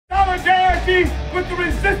Solidarity with the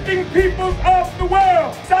resisting peoples of the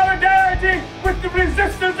world. Solidarity with the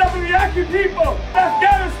resistance of the Iraqi people.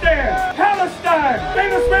 Afghanistan, Palestine,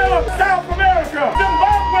 Venezuela, South America,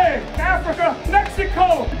 Zimbabwe, Africa,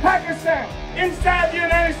 Mexico, Pakistan. Inside the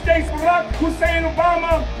United States, Barack Hussein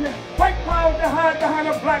Obama, white power to hide behind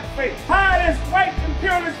a black face. Hide his white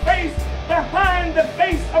imperialist face behind the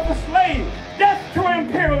face of a slave. Death to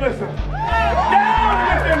imperialism. Down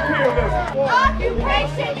with imperialism.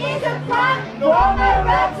 Occupation is a crime. No more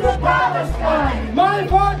back to Palestine. Money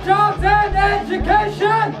for jobs and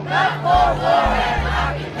education. Not for war and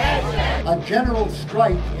occupation. A general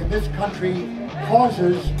strike in this country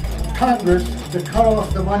causes Congress to cut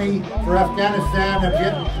off the money for Afghanistan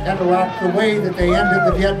and Iraq the way that they ended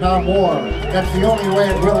the Vietnam War. That's the only way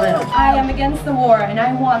it will end. I am against the war, and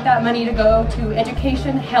I want that money to go to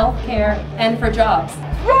education, health care, and for jobs. 1,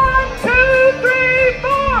 2, 3, 4!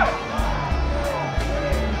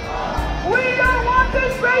 We don't want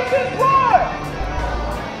this racist war!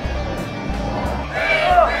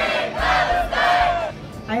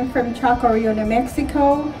 I'm from Chaco, Rio, New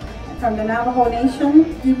Mexico, from the Navajo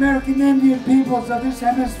Nation. The American Indian peoples of this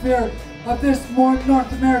hemisphere, of this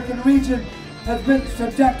North American region, have been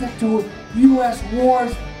subjected to U.S.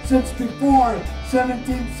 wars since before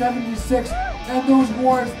 1776, and those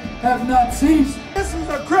wars have not ceased. This is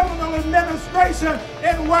a criminal administration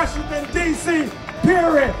in Washington, D.C.,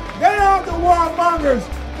 period. They are the warmongers.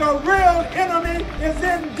 The real enemy is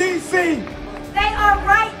in D.C. They are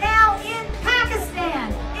right now in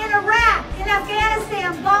Pakistan, in Iraq, in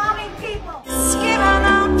Afghanistan, bombing people. Skin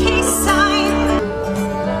on